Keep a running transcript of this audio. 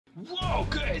Whoa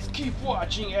guys, keep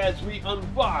watching as we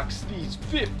unbox these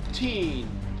 15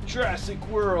 Jurassic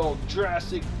World,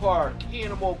 Jurassic Park,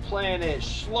 Animal Planet,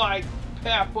 Schleich,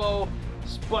 Papo,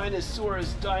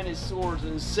 Spinosaurus dinosaurs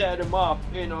and set them up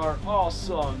in our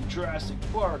awesome Jurassic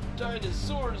Park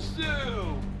Dinosaur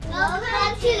Zoo!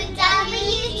 Welcome to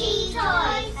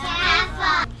WDToys!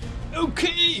 Have fun!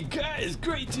 Okay guys,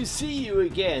 great to see you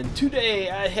again. Today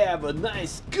I have a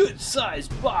nice good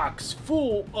sized box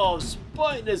full of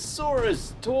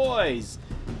Spinosaurus toys.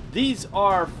 These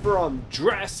are from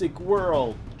Jurassic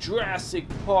World, Jurassic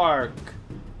Park,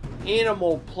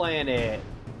 Animal Planet,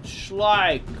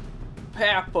 Schleich,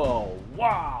 Papo.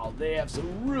 Wow, they have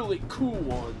some really cool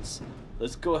ones.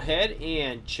 Let's go ahead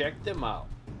and check them out.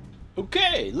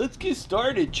 Okay, let's get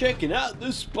started checking out the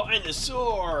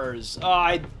Spinosaurs.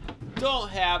 I don't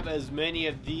have as many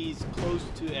of these close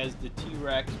to as the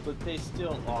T-Rex, but they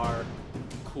still are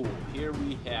cool. Here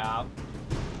we have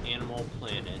Animal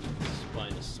Planet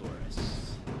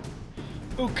Spinosaurus.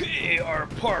 Okay, our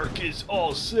park is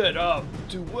all set up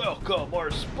to welcome our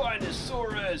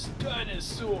Spinosaurus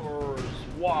dinosaurs.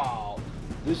 Wow,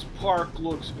 this park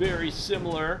looks very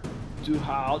similar to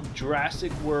how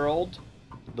Jurassic World,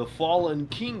 the Fallen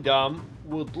Kingdom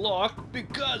would look,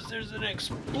 because there's an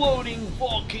exploding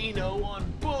volcano on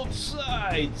both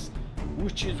sides,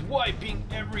 which is wiping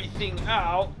everything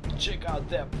out. Check out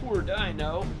that poor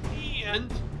dino,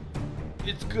 and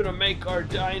it's gonna make our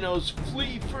dinos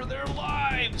flee for their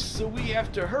lives, so we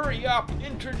have to hurry up,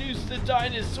 introduce the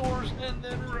dinosaurs, and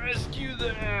then rescue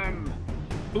them.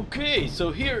 Okay,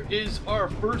 so here is our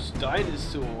first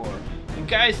dinosaur. And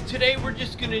guys, today we're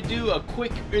just going to do a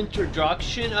quick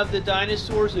introduction of the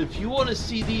dinosaurs. If you want to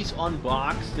see these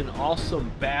unboxed and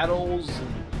awesome battles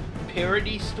and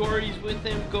parody stories with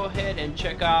them, go ahead and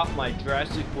check out my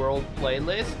Jurassic World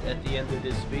playlist at the end of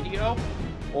this video.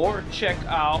 Or check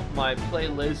out my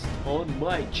playlist on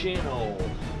my channel.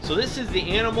 So this is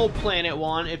the Animal Planet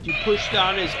one. If you push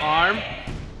down his arm,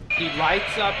 he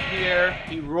lights up here,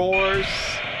 he roars.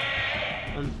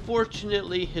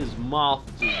 Unfortunately, his mouth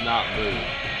does not move,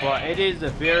 but it is a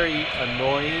very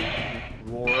annoying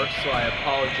roar, so I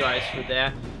apologize for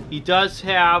that. He does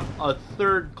have a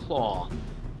third claw.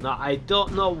 Now, I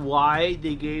don't know why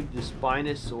they gave the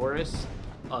Spinosaurus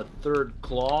a third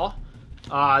claw.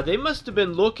 They must have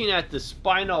been looking at the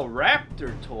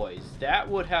Spinoraptor toys. That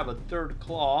would have a third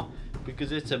claw,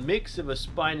 because it's a mix of a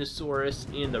Spinosaurus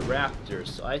and a raptor.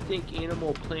 So I think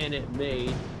Animal Planet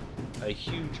made a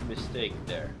huge mistake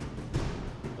there.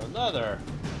 Another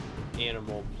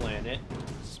Animal Planet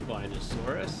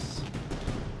Spinosaurus.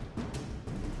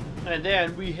 And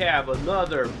then we have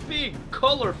another big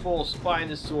colorful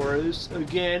Spinosaurus,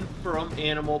 again from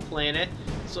Animal Planet.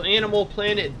 So Animal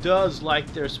Planet does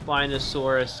like their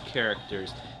Spinosaurus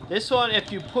characters. This one,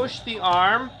 if you push the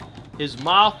arm, his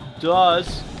mouth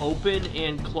does open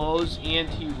and close and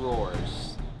he roars.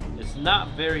 It's not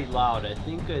very loud. I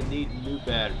think I need new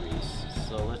batteries,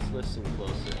 so let's listen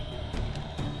closer.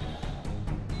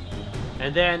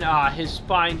 And then his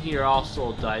spine here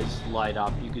also does light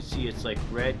up. You can see it's like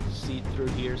red see-through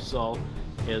here, so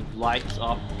it lights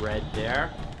up red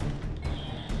there.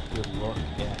 Good look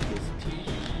at his teeth.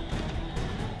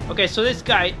 Okay, so this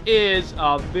guy is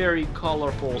a very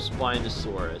colorful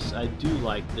Spinosaurus. I do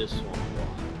like this one a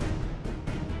lot.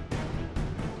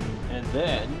 And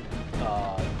then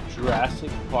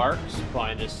Jurassic Park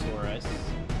Spinosaurus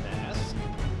mask.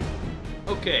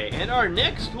 Okay, and our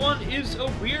next one is a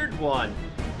weird one.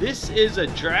 This is a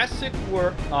Jurassic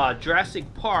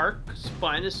Park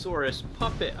Spinosaurus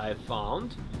puppet I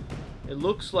found. It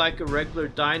looks like a regular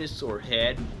dinosaur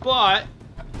head, but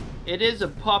it is a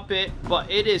puppet,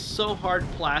 but it is so hard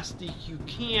plastic you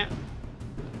can't.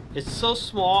 It's so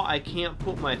small I can't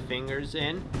put my fingers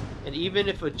in, and even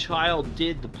if a child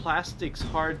did, the plastic's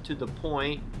hard to the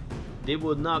point they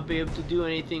would not be able to do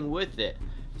anything with it.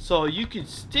 So you could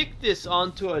stick this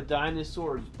onto a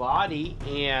dinosaur's body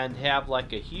and have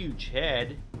like a huge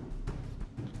head,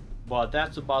 but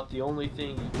that's about the only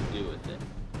thing you can do with it.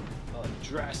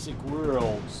 Jurassic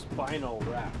World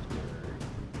Spinoraptor.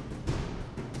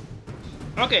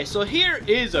 Okay, so here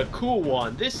is a cool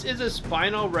one. This is a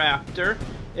Spinoraptor.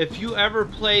 If you ever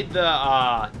played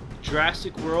the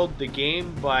Jurassic World, the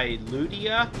game by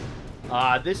Ludia,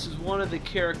 this is one of the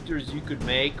characters you could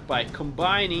make by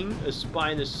combining a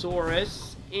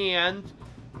Spinosaurus and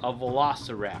a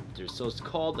Velociraptor. So it's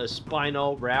called a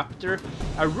Spinoraptor.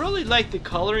 I really like the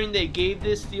coloring they gave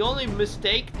this. The only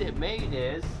mistake they made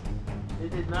is they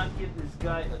did not give this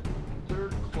guy a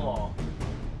third claw.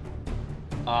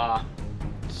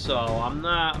 So I'm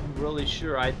not really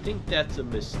sure. I think that's a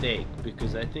mistake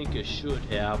because I think it should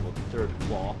have a third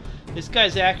claw. This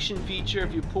guy's action feature,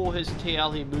 if you pull his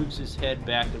tail, he moves his head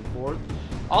back and forth.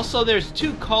 Also, there's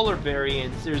two color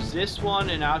variants. There's this one,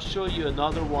 and I'll show you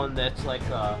another one that's like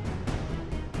a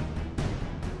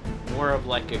more of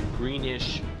like a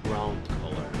greenish brown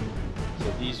color.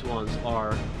 So these ones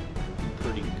are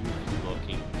pretty goofy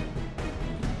looking.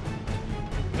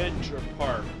 Adventure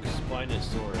Park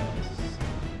Spinosaurus.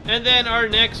 And then our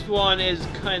next one is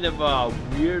kind of a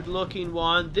weird looking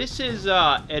one. This is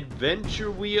Adventure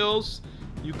Wheels.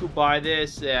 You could buy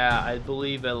this I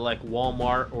believe at like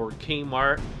Walmart or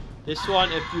Kmart. This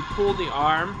one, if you pull the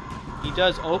arm, he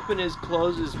does open his,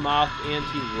 close his mouth, and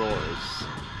he roars.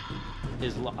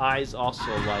 His eyes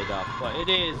also light up, but it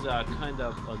is kind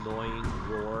of annoying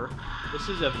roar. This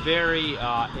is a very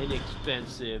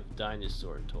inexpensive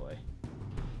dinosaur toy.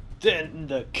 Then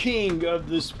the king of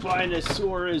the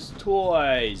Spinosaurus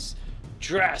toys,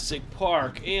 Jurassic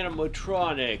Park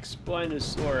animatronic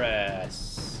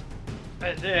Spinosaurus.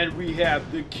 And then we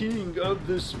have the king of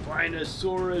the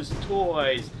Spinosaurus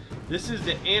toys. This is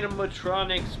the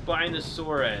animatronic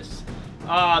Spinosaurus.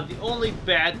 The only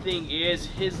bad thing is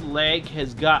his leg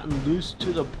has gotten loose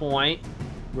to the point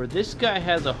where this guy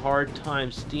has a hard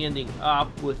time standing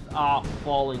up without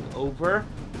falling over.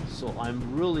 So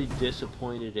I'm really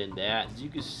disappointed in that. As you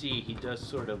can see, he does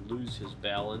sort of lose his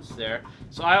balance there.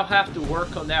 So I'll have to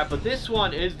work on that. But this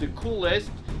one is the coolest.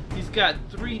 He's got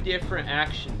 3 different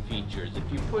action features. If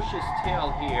you push his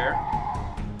tail here,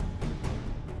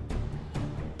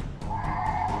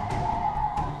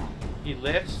 he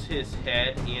lifts his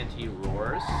head and he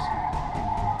roars.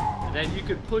 And then you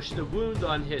could push the wound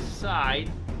on his side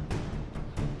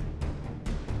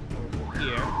over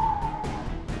here.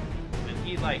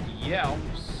 He like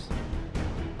yelps.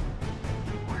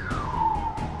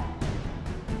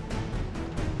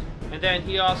 And then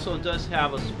he also does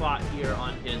have a spot here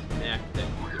on his neck that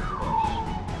you can push.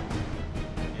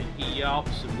 And he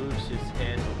yelps and moves his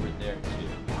head over there too.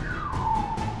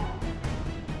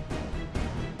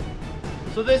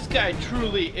 So this guy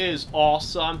truly is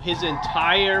awesome. His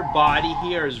entire body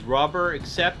here is rubber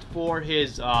except for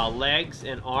his legs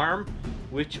and arm,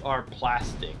 which are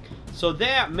plastic. So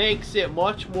that makes it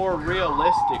much more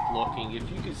realistic looking. If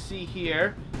you can see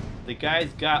here, the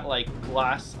guy's got like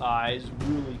glass eyes,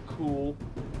 really cool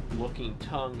looking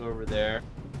tongue over there.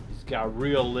 He's got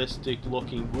realistic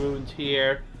looking wound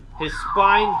here. His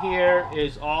spine here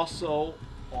is also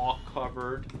all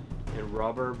covered in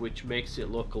rubber, which makes it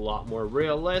look a lot more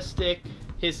realistic.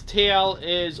 His tail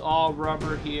is all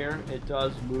rubber here. It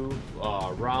does move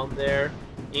around there.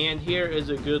 And here is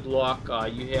a good look.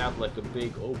 You have like a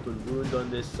big open wound on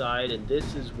this side, and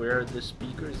this is where the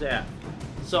speaker's at.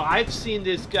 So I've seen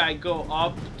this guy go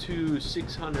up to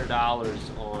 $600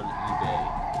 on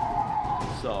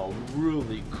eBay. So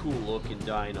really cool looking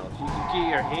dino. If you can get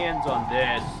your hands on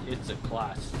this, it's a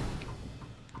classic.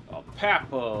 A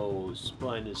Papo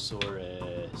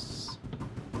Spinosaurus.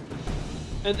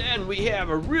 And then we have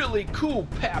a really cool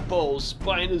Papo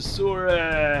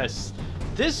Spinosaurus.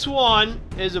 This one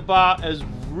is about as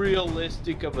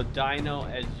realistic of a dino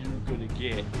as you're gonna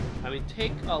get. I mean,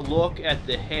 take a look at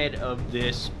the head of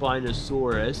this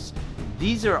Spinosaurus.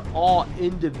 These are all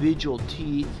individual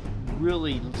teeth,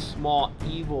 really small,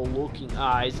 evil looking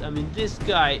eyes. I mean, this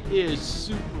guy is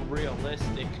super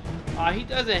realistic. He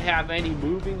doesn't have any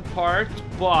moving parts,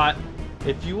 but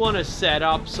if you want to set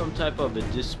up some type of a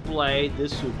display,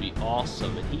 this would be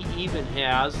awesome. And he even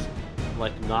has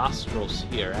like nostrils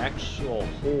here, actual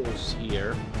holes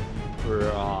here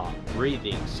for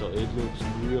breathing, so it looks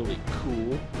really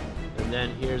cool. And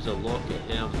then here's a look at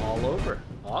him all over.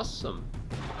 Awesome.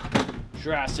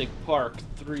 Jurassic Park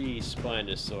 3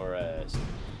 Spinosaurus.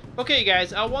 Okay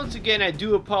guys, once again I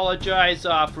do apologize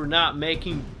for not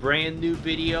making brand new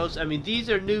videos. I mean, these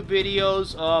are new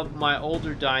videos of my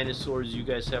older dinosaurs you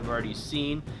guys have already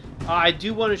seen. I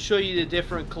do want to show you the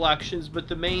different collections, but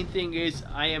the main thing is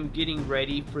I am getting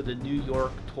ready for the New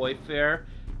York Toy Fair.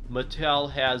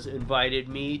 Mattel has invited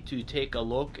me to take a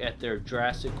look at their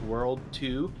Jurassic World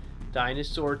 2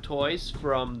 dinosaur toys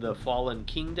from the Fallen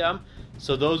Kingdom.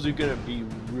 So those are going to be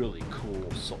really cool.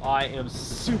 So I am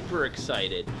super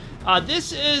excited.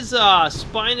 This is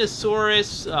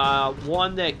Spinosaurus,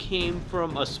 one that came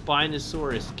from a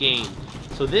Spinosaurus game.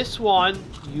 So this one,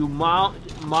 you mount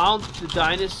the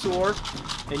dinosaur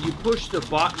and you push the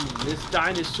button. This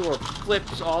dinosaur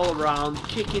flips all around,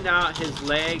 kicking out his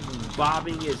leg and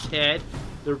bobbing his head.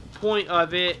 The point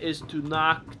of it is to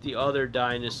knock the other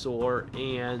dinosaur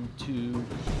and to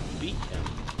beat him.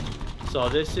 So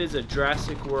this is a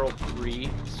Jurassic World 3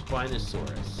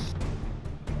 Spinosaurus.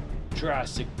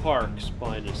 Jurassic Park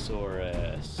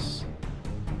Spinosaurus.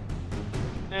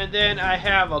 And then I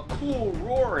have a cool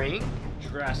roaring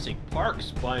Jurassic Park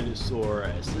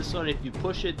Spinosaurus. This one, if you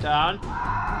push it down,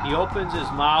 he opens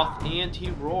his mouth and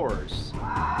he roars.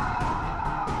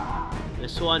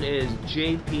 This one is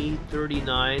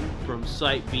JP39 from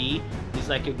Site B. He's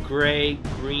like a gray,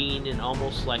 green, and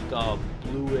almost like a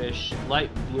bluish, light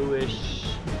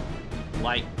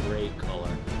gray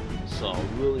color. So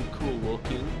really cool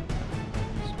looking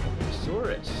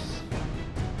Spinosaurus.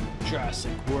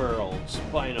 Jurassic World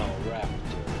Spinoraptor.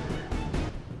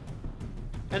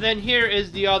 And then here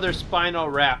is the other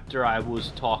Spinoraptor I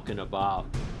was talking about.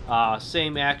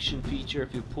 Same action feature.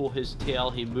 If you pull his tail,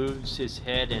 he moves his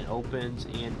head and opens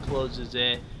and closes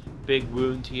it. Big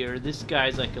wound here. This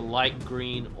guy's like a light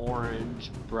green,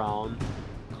 orange, brown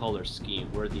color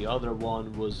scheme, where the other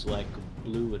one was like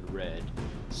blue and red.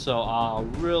 So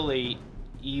really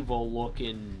evil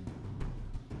looking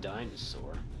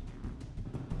dinosaur.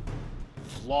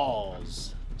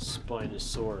 Flaws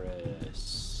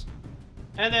Spinosaurus.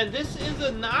 And then this is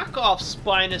a knockoff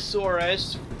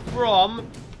Spinosaurus from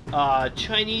a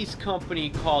Chinese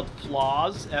company called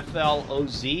Floz,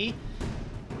 F-L-O-Z.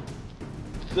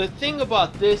 The thing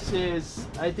about this is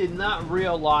I did not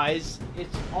realize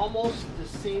it's almost the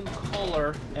same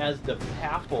color as the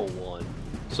Papal one.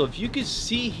 So if you can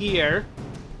see here,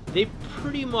 they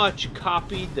pretty much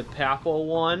copied the Papal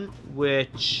one,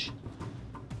 which,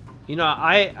 you know,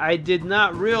 I did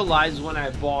not realize when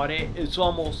I bought it, it's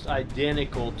almost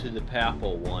identical to the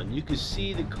Papal one. You can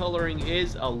see the coloring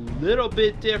is a little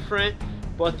bit different,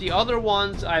 but the other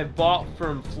ones I bought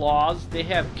from Floz, they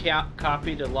have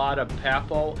copied a lot of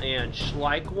Papal and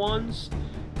Schleich ones.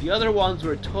 The other ones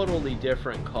were totally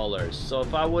different colors, so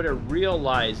if I would have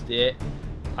realized it,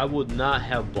 I would not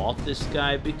have bought this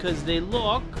guy, because they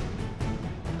look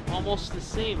almost the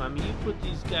same. I mean, you put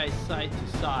these guys side to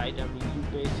side, I mean, you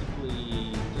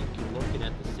basically think you're looking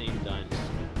at the same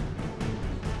dinosaur.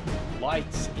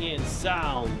 Lights and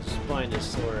sounds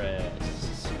Spinosaurus.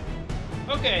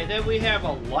 Okay, then we have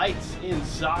a lights and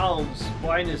sounds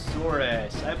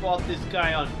Spinosaurus. I bought this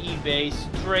guy on eBay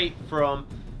straight from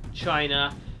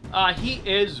China. He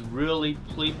is really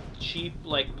cheap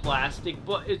like plastic,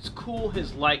 but it's cool,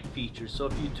 his light feature. So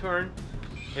if you turn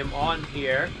him on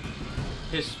here,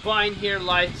 his spine here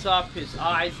lights up, his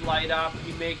eyes light up,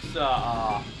 he makes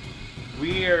a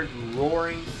weird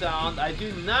roaring sound. I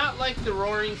do not like the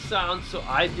roaring sound, so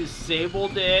I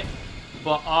disabled it,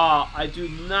 but I do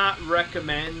not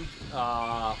recommend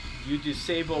you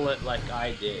disable it like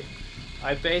I did.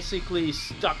 I basically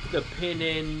stuck the pin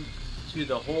in to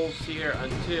the holes here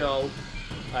until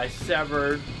I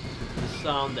severed the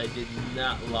sound I did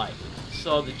not like.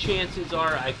 So the chances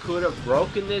are I could have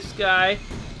broken this guy,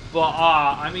 but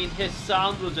I mean, his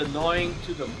sound was annoying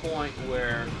to the point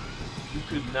where you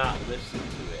could not listen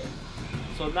to it.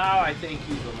 So now I think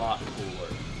he's a lot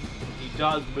cooler. He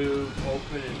does move,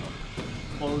 open and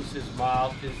close his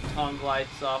mouth, his tongue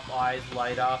lights up, eyes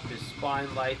light up, his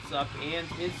spine lights up, and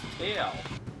his tail.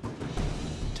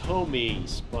 Tommy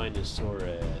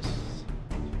Spinosaurus.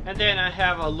 And then I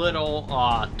have a little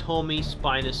Tommy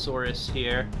Spinosaurus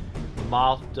here. The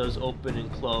mouth does open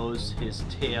and close, his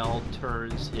tail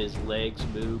turns, his legs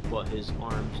move, but his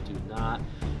arms do not.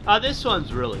 This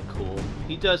one's really cool.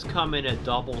 He does come in a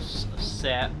double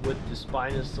set with the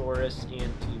Spinosaurus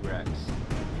and T-Rex.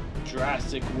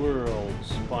 Jurassic World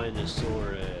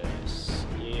Spinosaurus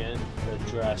and the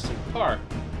Jurassic Park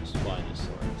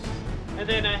Spinosaurus. And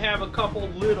then I have a couple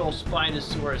little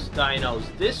Spinosaurus dinos.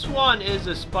 This one is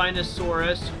a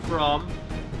Spinosaurus from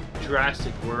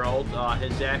Jurassic World.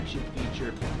 His action feature,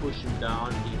 if you push him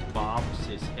down, he bobs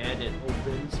his head and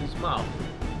opens his mouth.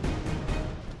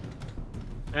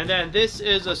 And then this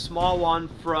is a small one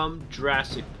from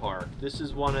Jurassic Park. This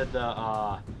is one of the,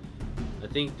 I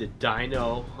think the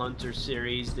Dino Hunter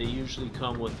series. They usually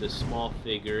come with a small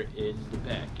figure in the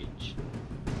package.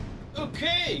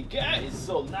 Okay guys,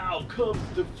 so now comes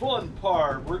the fun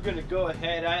part. We're gonna go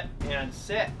ahead and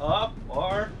set up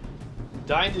our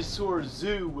dinosaur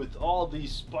zoo with all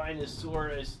these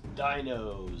Spinosaurus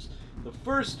dinos. The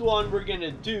first one we're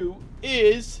gonna do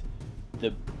is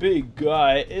the big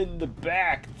guy in the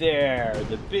back there,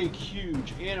 the big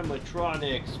huge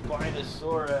animatronic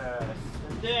Spinosaurus.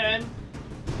 And then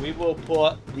we will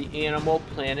put the Animal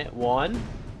Planet one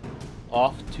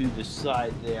off to the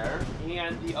side there,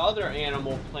 and the other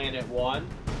Animal Planet one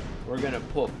we're gonna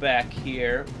put back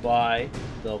here by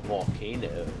the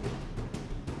volcano.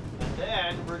 And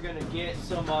then we're gonna get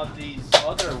some of these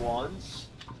other ones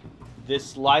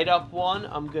This light up one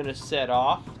I'm gonna set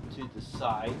off to the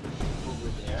side over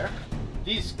there.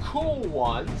 These cool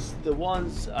ones, the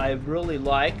ones I really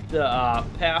like, the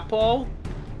Papo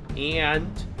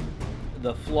and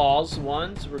the Flaws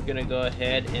ones, we're gonna go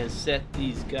ahead and set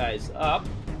these guys up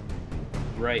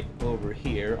right over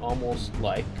here, almost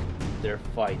like they're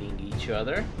fighting each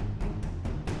other.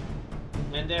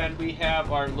 And then we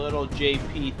have our little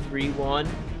JP3 one.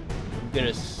 I'm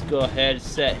gonna go ahead and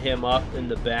set him up in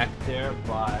the back there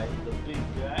by the big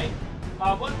guy.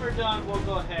 When we're done, we'll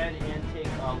go ahead and take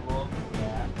a look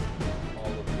at all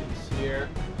of these here.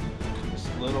 This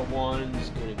little one's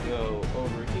gonna go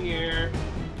over here.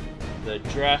 The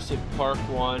Jurassic Park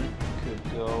one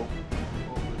could go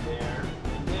over there.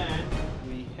 And then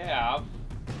we have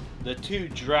the two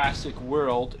Jurassic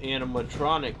World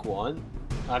animatronic one.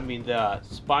 I mean the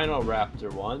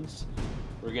Spinoraptor ones.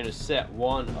 We're gonna set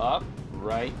one up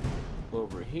right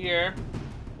over here.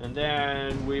 And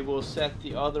then we will set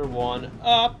the other one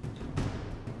up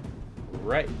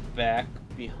right back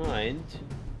behind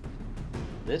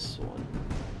this one.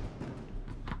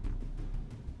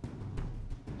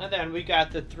 And then we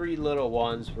got the three little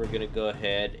ones we're gonna go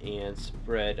ahead and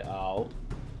spread out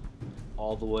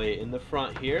all the way in the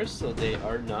front here so they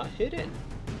are not hidden.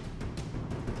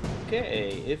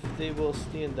 Okay, if they will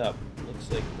stand up.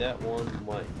 Looks like that one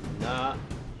might not,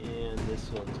 and this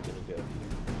one's gonna go here.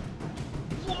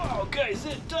 Wow, guys,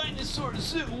 that Dinosaur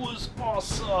Zoo was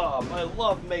awesome! I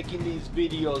love making these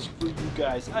videos for you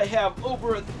guys. I have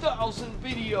over 1,000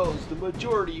 videos. The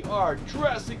majority are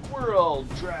Jurassic World,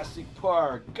 Jurassic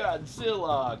Park,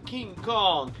 Godzilla, King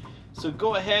Kong. So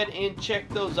go ahead and check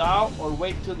those out, or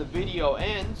wait till the video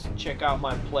ends. Check out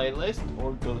my playlist,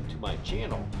 or go to my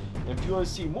channel. If you want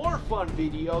to see more fun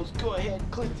videos, go ahead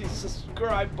and click the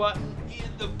subscribe button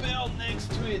and the bell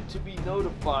next to it to be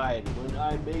notified when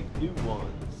I make new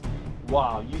ones.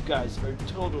 Wow, you guys are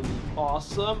totally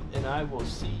awesome, and I will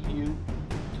see you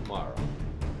tomorrow.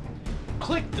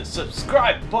 Click the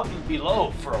subscribe button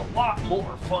below for a lot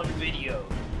more fun videos.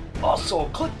 Also,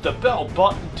 click the bell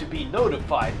button to be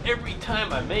notified every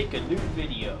time I make a new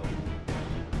video.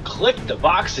 Click the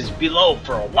boxes below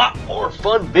for a lot more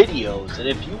fun videos, and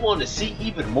if you want to see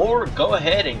even more, go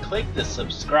ahead and click the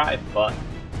subscribe button.